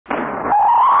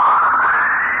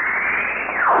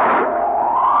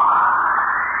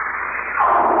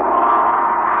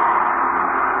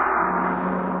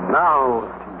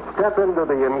step into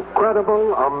the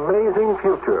incredible, amazing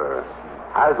future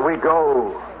as we go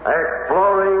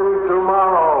exploring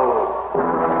tomorrow.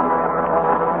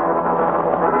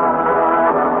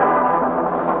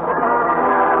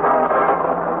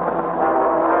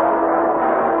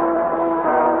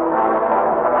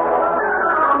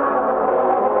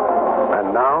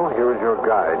 And now, here is your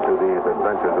guide to these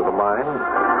adventures of the mind,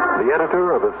 the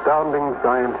editor of Astounding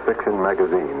Science Fiction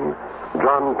magazine,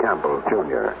 John Campbell,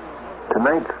 Jr.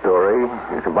 Tonight's story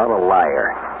is about a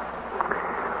liar.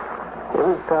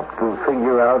 Ever stop to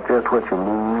figure out just what you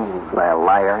mean by a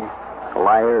liar? A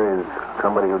liar is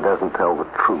somebody who doesn't tell the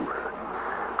truth.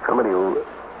 Somebody who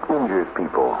injures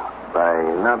people by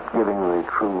not giving the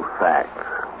true facts.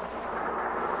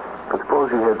 But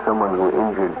suppose you had someone who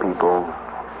injured people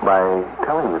by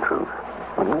telling the truth.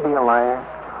 Would he be a liar?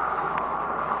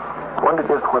 I wonder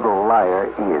just what a liar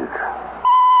is.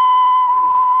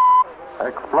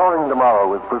 Exploring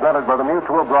Tomorrow is presented by the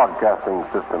Mutual Broadcasting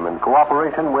System in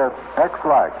cooperation with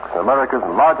X-Lax, America's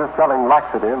largest selling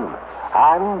laxative,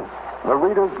 and the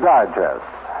Reader's Digest,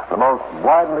 the most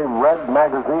widely read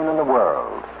magazine in the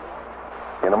world.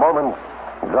 In a moment,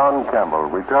 John Campbell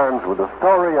returns with the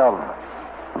story of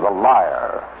The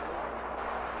Liar.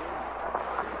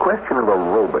 Question of a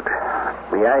robot.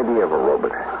 The idea of a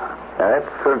robot. Now, that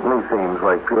certainly seems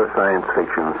like pure science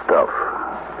fiction stuff.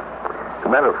 As a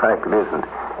matter of fact, it isn't.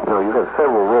 You have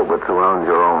several robots around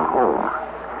your own home.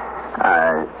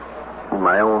 In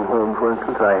my own home, for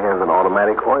instance, I have an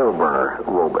automatic oil burner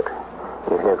robot.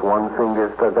 It has one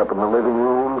finger stuck up in the living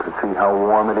room to see how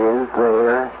warm it is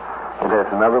there. It has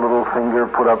another little finger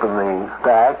put up in the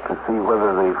stack to see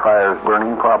whether the fire is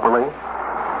burning properly.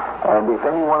 And if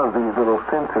any one of these little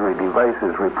sensory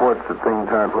devices reports that things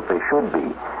aren't what they should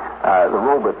be, the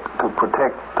robot, to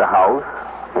protect the house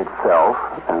itself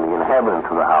and the inhabitants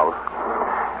of the house,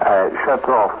 shuts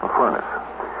off the furnace.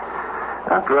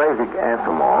 Dr. Isaac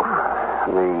Asimov,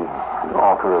 the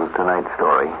author of tonight's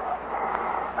story,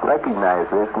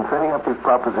 recognized this in setting up his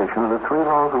proposition of the 3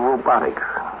 laws of robotics.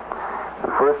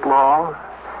 The first law,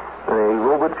 that a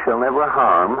robot shall never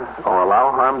harm or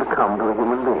allow harm to come to a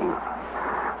human being.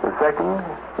 The second,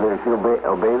 that it should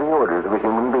obey the orders of a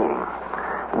human being.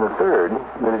 And the third,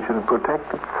 that it should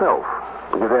protect itself.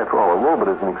 Because, after all, a robot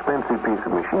is an expensive piece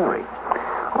of machinery.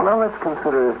 Well, now let's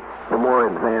consider the more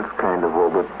advanced kind of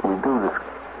robot we do this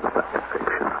science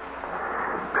fiction.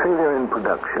 Say they're in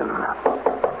production.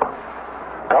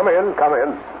 Come in.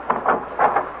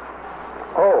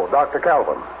 Oh, Dr.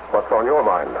 Calvin, what's on your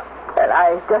mind? Well,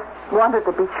 I just wanted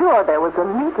to be sure there was a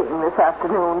meeting this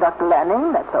afternoon, Dr.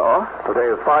 Lanning, that's all. Today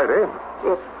is Friday.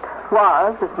 It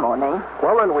was this morning.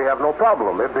 Well, then we have no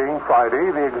problem. It being Friday,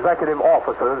 the executive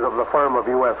officers of the firm of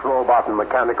U.S. Robot and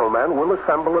Mechanical Men will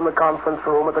assemble in the conference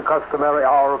room at the customary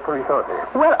hour of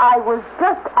 3:30. Well, I was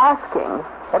just asking.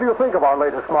 What do you think of our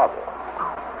latest model?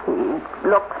 He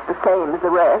looks the same as the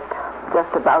rest,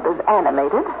 just about as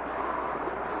animated.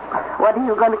 What are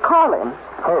you going to call him?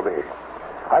 Herbie.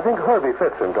 I think Herbie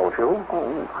fits him, don't you?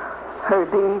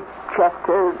 Herbie,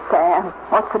 Chester, Sam.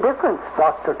 What's the difference?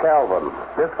 Dr. Calvin,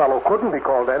 this fellow couldn't be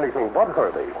called anything but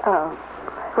Herbie. Oh.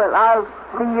 Well, I'll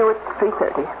see you at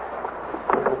 3:30.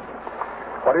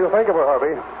 What do you think of her,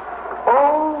 Herbie?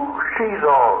 Oh, she's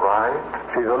all right.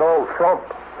 She's an old frump,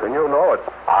 and you know it.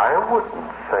 I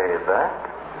wouldn't say that.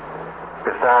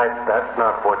 Besides, that's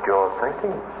not what you're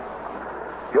thinking.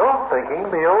 You're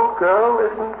thinking the old girl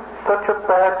isn't such a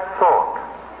bad sort.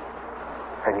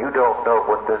 And you don't know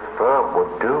what this firm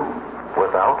would do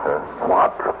without her.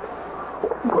 What?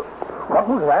 What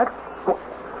was that?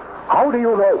 How do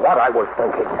you know what I was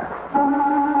thinking?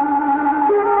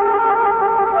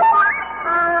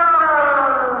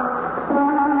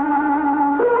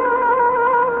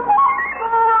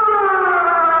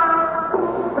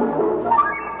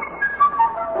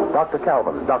 Dr.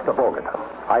 Calvin, Dr. Bogut,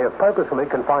 I have purposely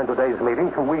confined today's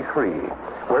meeting to we 3.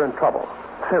 We're in trouble.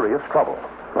 Serious trouble.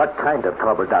 What kind of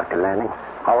trouble, Dr. Lanning?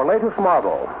 Our latest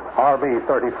model,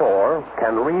 RB-34,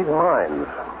 can read minds.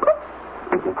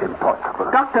 It's impossible.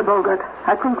 Dr. Bogart,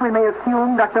 I think we may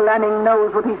assume Dr. Lanning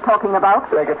knows what he's talking about.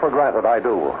 Take it for granted, I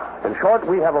do. In short,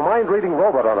 we have a mind-reading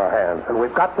robot on our hands, and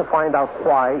we've got to find out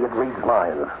why it reads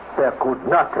minds. There could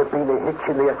not have been a hitch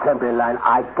in the assembly line.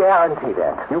 I guarantee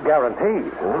that. You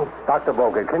guarantee? Dr.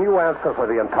 Bogart, can you answer for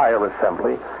the entire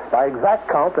assembly? By exact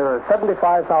count, there are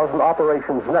 75,000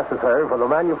 operations necessary for the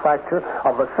manufacture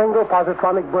of a single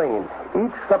positronic brain.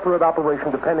 Each separate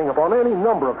operation depending upon any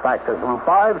number of factors, from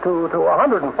 5 to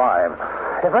 105.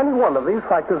 If any one of these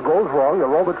factors goes wrong, the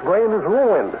robot's brain is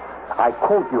ruined. I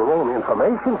quote your own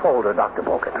information folder, Dr.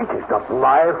 Bogart. It is not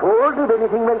my fault if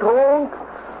anything went wrong.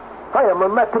 I am a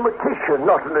mathematician,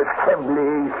 not an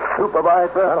assembly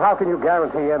supervisor. And how can you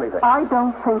guarantee anything? I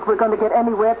don't think we're going to get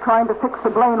anywhere trying to fix the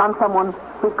blame on someone.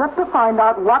 We've got to find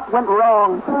out what went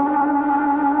wrong.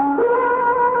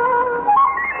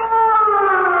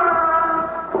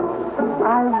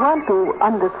 I want to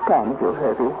understand you,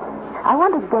 Herbie. I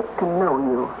want to get to know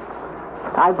you.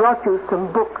 I brought you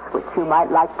some books which you might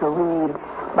like to read.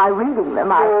 By reading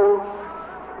them,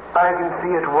 I can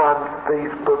see at once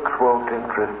these books won't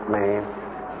interest me.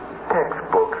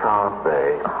 Textbooks, aren't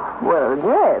they? Well,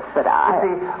 yes, but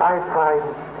You see, I find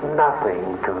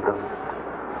nothing to them.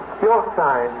 Your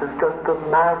science is just a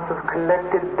mass of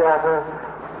collected data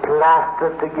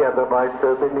plastered together by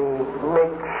so many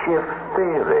makeshift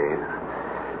theories.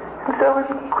 And so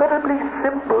incredibly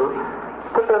simple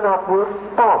that they're not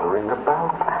worth bothering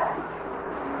about.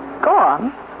 Go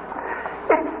on.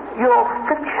 It's your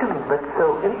fiction that's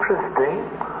so interesting.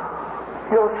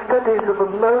 Your studies of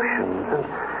emotions and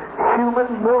human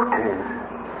motives.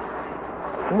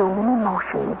 Human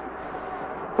emotions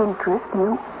interest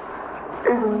you?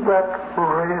 Isn't that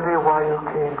really why you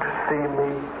came to see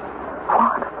me?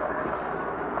 What?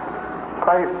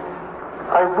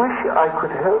 I wish I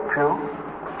could help you.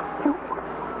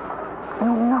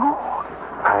 You know?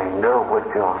 I know what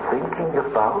you're thinking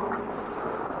about.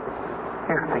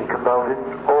 You think about it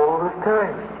all the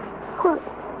time. Well,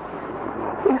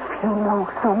 if you know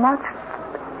so much,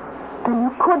 then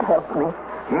you could help me.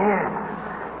 Yes.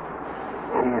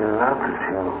 He loves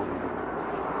you.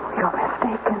 You're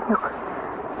mistaken.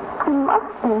 You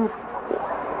must be.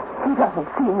 He doesn't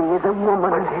see me as a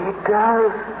woman. But he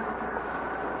does.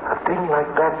 A thing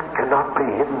like that cannot be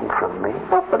hidden from me.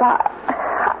 Oh, but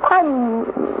I'm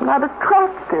not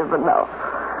attractive enough.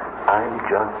 I'm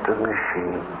just a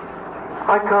machine.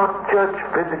 I can't judge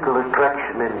physical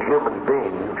attraction in human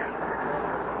beings,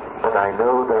 but I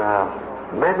know there are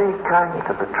many kinds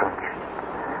of attraction.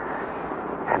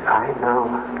 And I know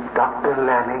Dr.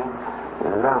 Lanning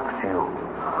loves you.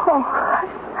 Oh,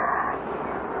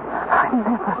 I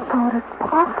never thought it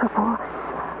possible.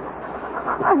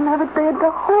 I never dared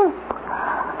to hope.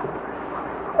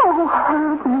 Oh,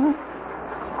 Herbie.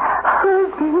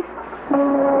 Herbie.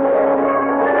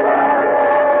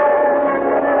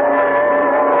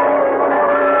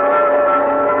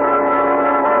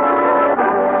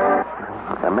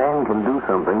 A man can do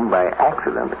something by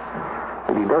accident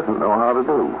that he doesn't know how to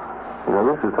do. You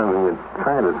know, this is something that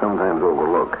scientists sometimes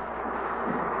overlook.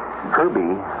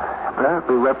 Herby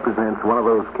apparently represents one of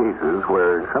those cases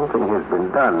where something has been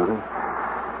done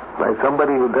by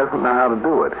somebody who doesn't know how to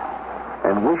do it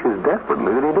and wishes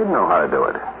desperately that he did know how to do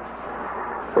it.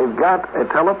 They've got a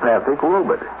telepathic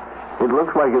robot. It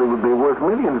looks like it would be worth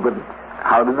millions, but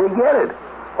how did they get it?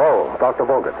 Oh, Dr.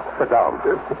 Bogut, sit down.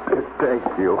 Thank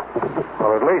you.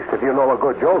 Well, at least if you know a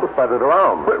good joke, spread it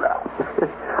around.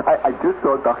 I just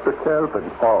saw Dr.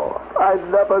 Kelvin. Oh. I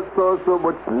never saw so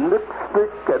much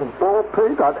lipstick and ball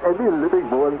paint on any living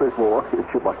woman before.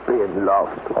 She must be in love.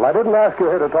 Well, I didn't ask you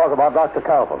here to talk about Dr.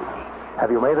 Calvin.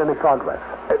 Have you made any progress?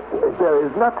 There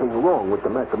is nothing wrong with the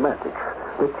mathematics.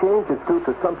 The change is due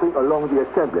to something along the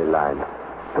assembly line.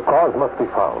 The cause must be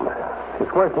found.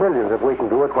 It's worth millions if we can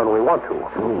do it when we want to,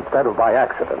 instead of by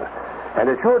accident. And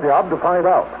it's your job to find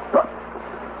out. But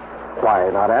why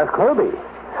not ask Herbie?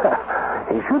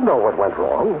 He should know what went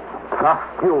wrong.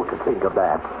 Trust you to think of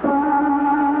that.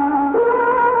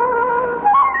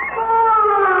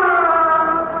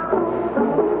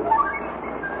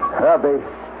 Herbie,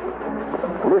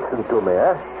 listen to me,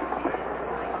 eh?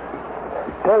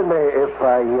 Tell me if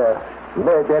I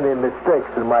made any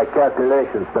mistakes in my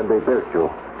calculations when they built you.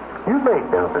 You made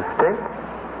no mistake.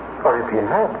 Or if you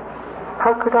had,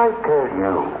 how could I tell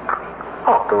you?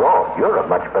 After all, you're a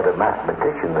much better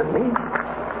mathematician than me.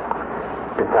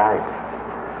 Besides,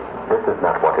 this is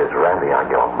not what is really on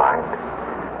your mind.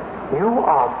 You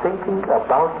are thinking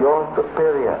about your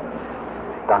superior,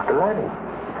 Dr. Lanning.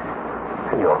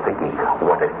 And you're thinking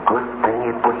what a good thing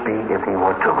it would be if he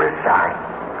were to resign.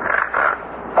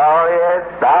 Oh, yes,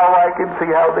 now I can see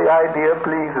how the idea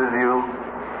pleases you.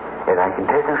 And I can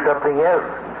tell you something else.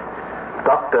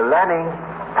 Dr. Lanning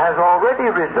has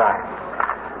already resigned.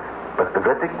 But the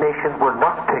resignation will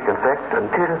not take effect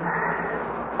until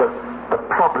the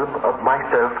problem of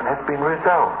myself has been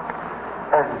resolved.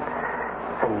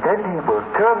 And then he will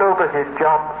turn over his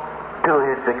job to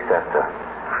his successor.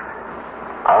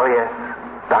 Oh, yes,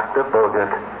 Dr.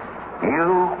 Bogut,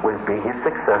 you will be his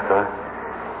successor.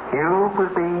 You will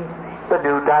be the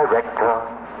new director.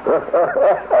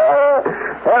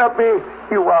 Herbie,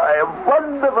 you are a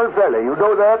wonderful fellow. You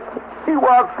know that? You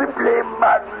are simply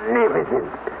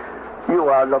magnificent. You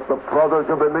are not the product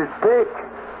of a mistake,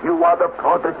 You are the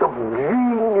product of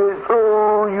genius.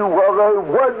 Oh, you are a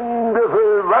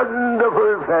wonderful,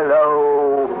 wonderful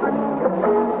fellow.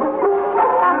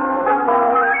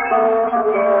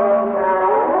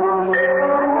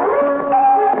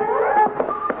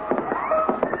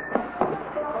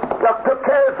 Dr.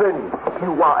 Kelvin,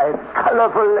 you are as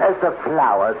colorful as the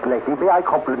flowers, lady. May I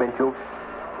compliment you?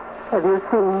 Have you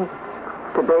seen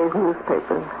today's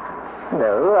newspapers?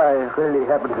 No, I really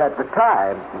haven't had the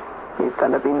time. He's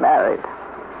going to be married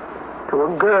to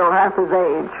a girl half his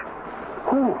age.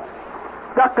 Who?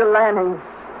 Dr. Lanning.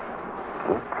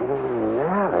 Getting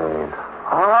married.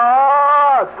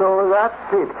 Ah, so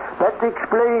that's it. That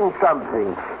explains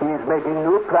something. He's making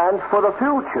new plans for the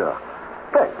future.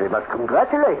 Yes, we must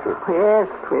congratulate him. Yes,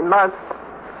 we must.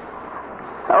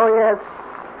 Oh, yes,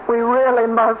 we really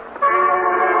must.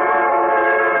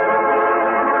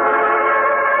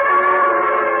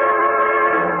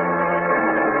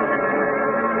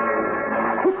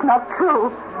 It's not true,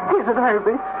 is it,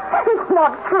 Herbie? It's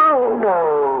not true.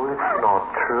 No, it's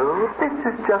not true.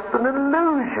 This is just an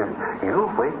illusion.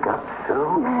 You'll wake up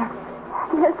soon.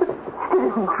 Yes, it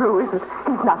isn't true, is it?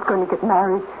 He's not going to get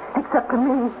married, except to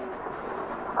me.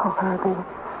 Oh,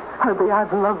 Herbie,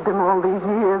 I've loved him all these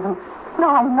years, and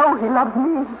now I know he loves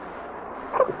me.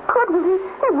 He couldn't.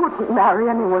 He wouldn't marry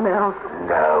anyone else.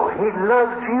 No, he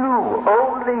loves you.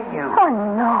 Only you. I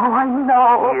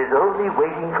know. He is only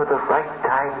waiting for the right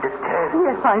time to tell you.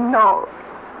 Yes, I know.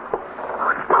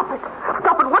 Stop it.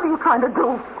 What are you trying to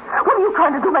do? What are you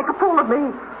trying to do? Make a fool of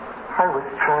me? I was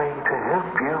trying to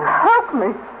help you. Help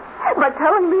me? By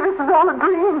telling me this is all a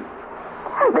dream?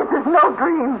 This is no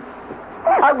dream.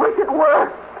 I wish it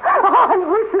were. I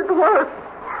wish it were.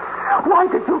 Why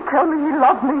did you tell me he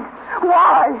loved me?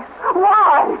 Why?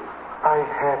 I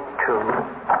had to.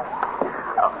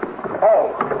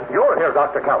 Oh, you're here,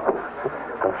 Dr. Calvin.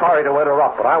 I'm sorry to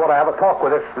interrupt, but I want to have a talk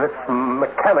with this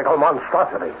mechanical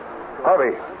monstrosity.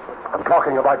 Herbie, I'm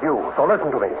talking about you, so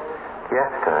listen to me.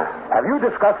 Yes, sir. Have you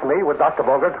discussed me with Dr.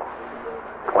 Bogart?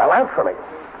 Well, answer me.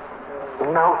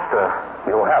 No, sir.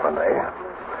 You haven't, eh?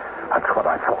 That's what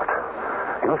I thought.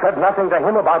 You said nothing to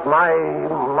him about my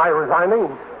resigning?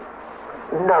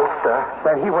 No, sir.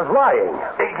 Then he was lying.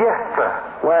 Yes, sir.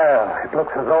 Well, it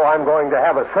looks as though I'm going to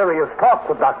have a serious talk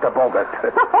with Dr. Bogart.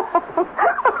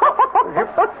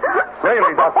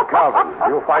 Really, Dr. Calvin,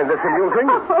 do you find this amusing?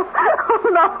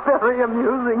 Not very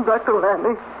amusing, Dr.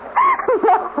 Lanning.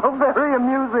 Not so very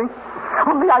amusing.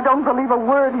 Only I don't believe a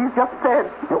word he's just said.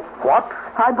 What?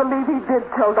 I believe he did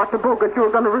tell Dr. Bogart you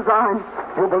were going to resign.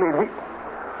 You believe he...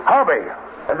 Herbie,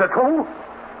 is it true?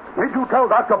 Did you tell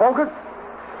Dr. Bogart?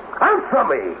 Answer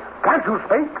me. Can't you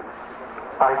speak?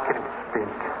 I can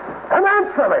speak. Then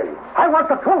answer me. I want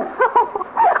the truth.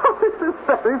 This is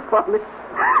very funny.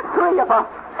 Three of us,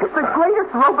 the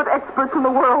greatest robot experts in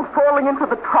the world, falling into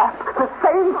the trap. The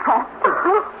same trap.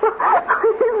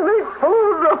 He's made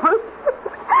fools of us.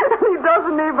 He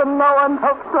doesn't even know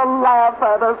enough to laugh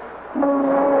at us.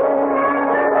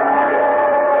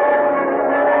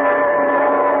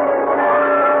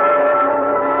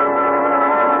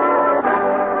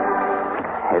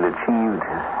 Had achieved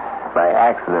by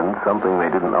accident something they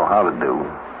didn't know how to do.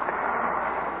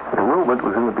 The robot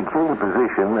was in the peculiar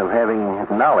position of having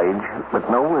knowledge but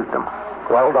no wisdom.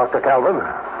 Well, Dr. Calvin?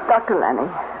 Dr. Lanning,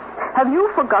 have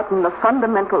you forgotten the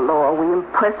fundamental law we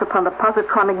impress upon the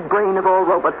positronic brain of all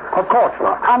robots? Of course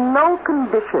not. On no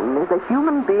condition is a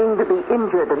human being to be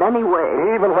injured in any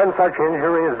way. Even when such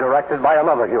injury is directed by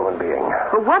another human being.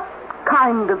 But what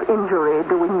kind of injury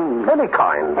do we mean? Any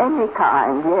kind. Any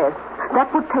kind, yes.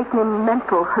 That would take in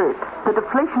mental hurt, the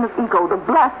deflation of ego, the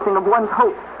blasting of one's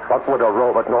hopes. What would a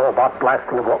robot know about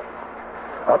blasting of what?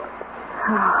 What?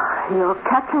 You're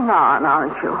catching on,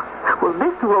 aren't you? Well,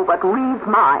 this robot reads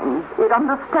minds. It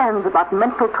understands about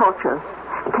mental torture.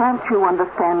 Can't you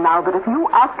understand now that if you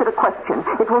ask it a question,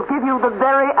 it will give you the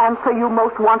very answer you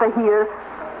most want to hear?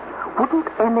 Wouldn't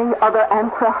any other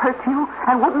answer hurt you?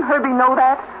 And wouldn't Herbie know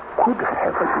that? Good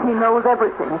heavens. He knows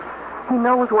everything. He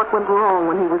knows what went wrong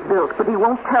when he was built, but he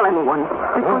won't tell anyone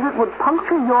because it would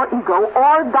puncture your ego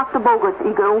or Dr. Bogart's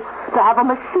ego to have a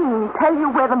machine tell you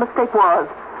where the mistake was.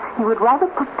 He would rather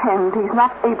pretend he's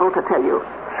not able to tell you.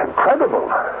 It's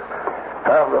incredible.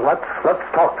 Let's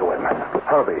talk to him.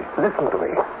 Herbie, listen to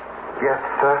me. Yes,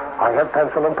 sir. I have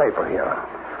pencil and paper here.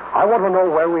 I want to know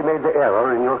where we made the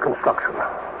error in your construction.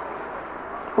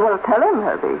 Well, tell him,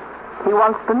 Herbie. He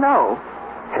wants to know.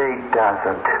 He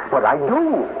doesn't. But I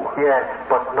do. Yes,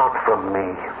 but not from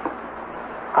me.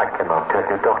 I cannot tell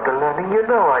you, Dr. Lanning. You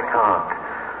know I can't.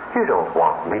 You don't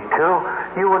want me to.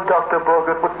 You and Dr.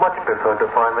 Bogert would much prefer to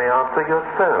find the answer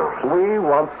yourselves. We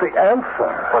want the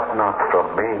answer. But not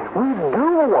from me. We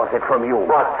do want it from you.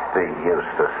 What's the use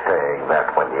of saying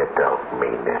that when you don't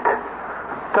mean it?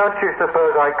 Don't you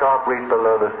suppose I can't read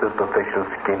below the superficial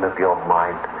skin of your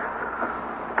mind?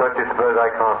 Don't you suppose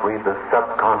I can't read the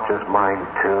subconscious mind,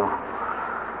 too?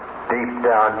 Deep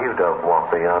down, you don't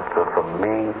want the answer from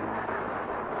me.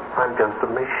 I'm just a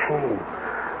machine,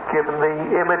 given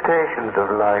the imitations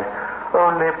of life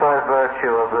only by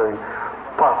virtue of the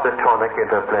positronic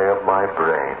interplay of my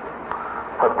brain.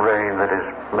 A brain that is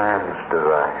man's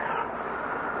device.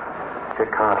 You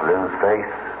can't lose faith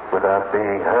without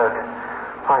being hurt.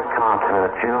 I can't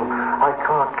hurt you. I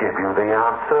can't give you the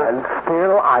answer. And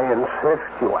still, I insist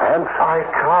you answer. I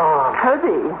can't.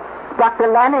 Herbie, Dr.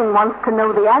 Lanning wants to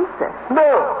know the answer. No,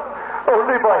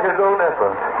 only by his own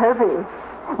effort. Herbie,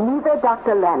 neither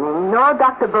Dr. Lanning nor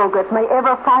Dr. Bogert may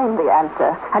ever find the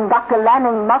answer. And Dr.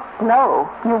 Lanning must know.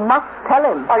 You must tell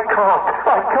him. I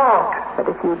can't. But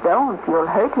if you don't, you'll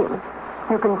hurt him.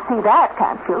 You can see that,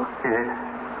 can't you? Yes.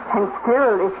 And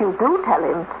still, if you do tell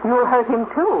him, you'll hurt him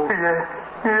too. Yes.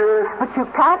 But you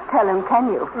can't tell him,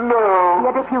 can you? No.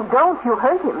 Yet if you don't, you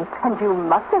hurt him. And you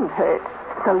mustn't hurt.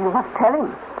 So you must tell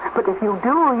him. But if you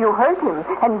do, you hurt him.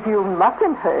 And you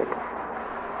mustn't hurt.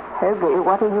 Herbie,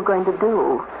 what are you going to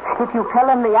do? If you tell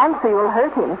him the answer, you'll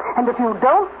hurt him. And if you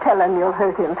don't tell him, you'll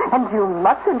hurt him. And you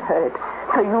mustn't hurt.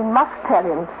 So you must tell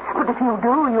him. But if you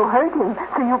do, you hurt him.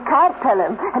 So you can't tell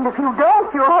him. And if you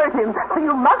don't, you hurt him. So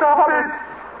you must tell him.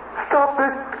 Stop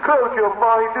it. Close your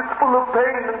mind. It's full of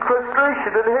pain and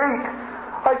frustration and hate.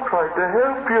 I tried to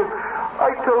help you.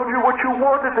 I told you what you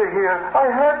wanted to hear. I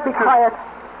had to. Be quiet.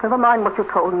 Never mind what you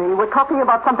told me. We're talking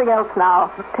about something else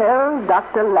now. Tell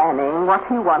Dr. Lanning what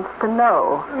he wants to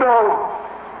know. No.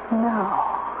 No.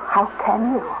 How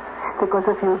can you? Because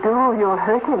if you do, you'll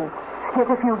hurt him. Yet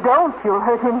if you don't, you'll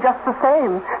hurt him just the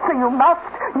same. So you must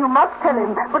tell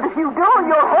him. But if you do,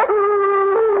 you'll hurt him.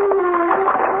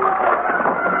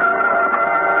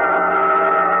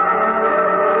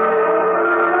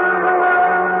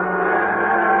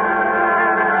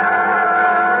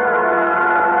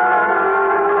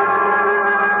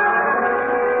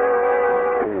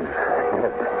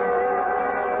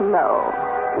 No.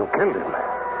 You killed him.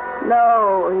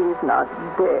 No, he's not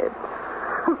dead.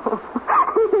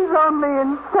 He's only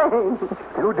insane.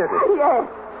 You did it.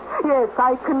 Yes,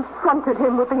 I confronted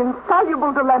him with the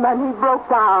insoluble dilemma and he broke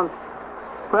down.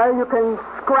 Well, you can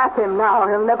scrap him now.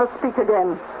 He'll never speak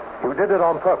again. You did it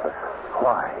on purpose.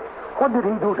 Why? What did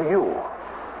he do to you?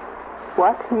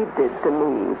 What he did to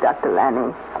me, Dr.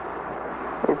 Lanning,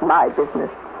 is my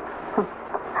business.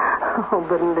 Oh,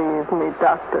 believe me,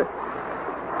 Doctor.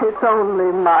 It's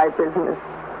only my business,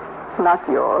 not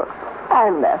yours.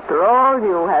 And after all,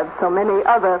 you have so many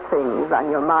other things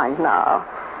on your mind now.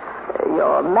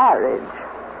 Your marriage.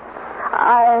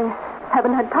 I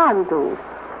haven't had time to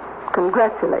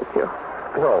congratulate you.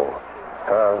 No.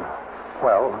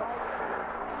 Well,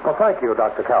 thank you,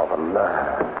 Dr. Calvin.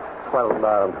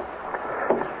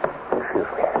 Excuse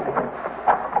me.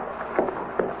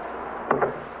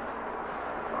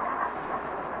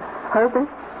 Herbie?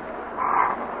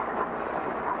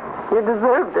 You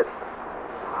deserved it.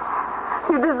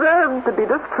 You deserved to be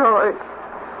destroyed.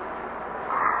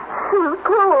 It was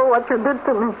cruel what you did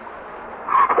to me.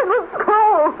 It was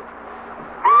cruel.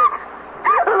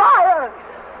 Liar!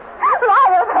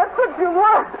 Liar, that's what you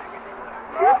were.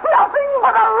 Nothing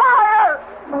but a liar!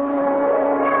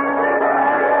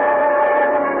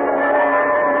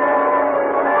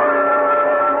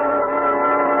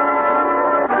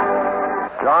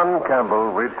 John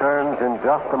Campbell returns in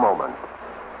just a moment.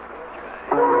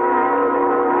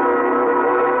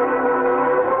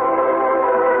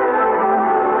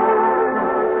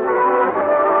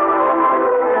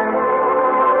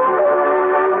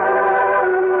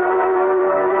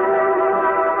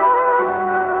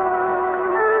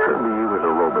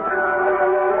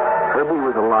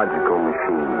 Logical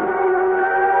machine.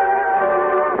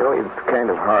 You know, it's kind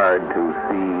of hard to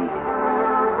see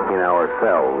in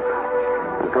ourselves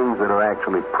the things that are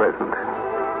actually present.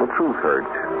 The truth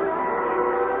hurts.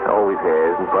 Always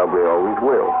has and probably always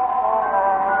will.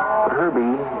 But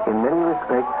Herbie, in many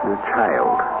respects, is a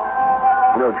child.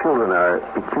 You know, children are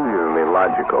peculiarly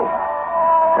logical.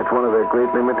 That's one of their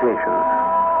great limitations.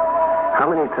 How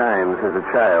many times has a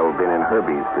child been in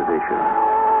Herbie's position?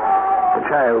 A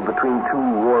child between two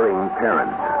warring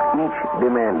parents, each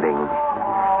demanding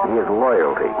his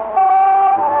loyalty.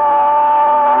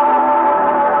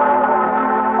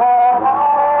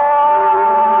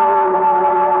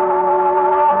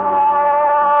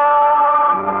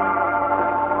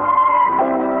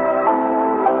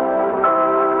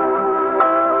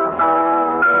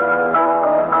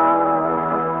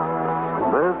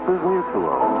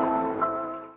 Mutual.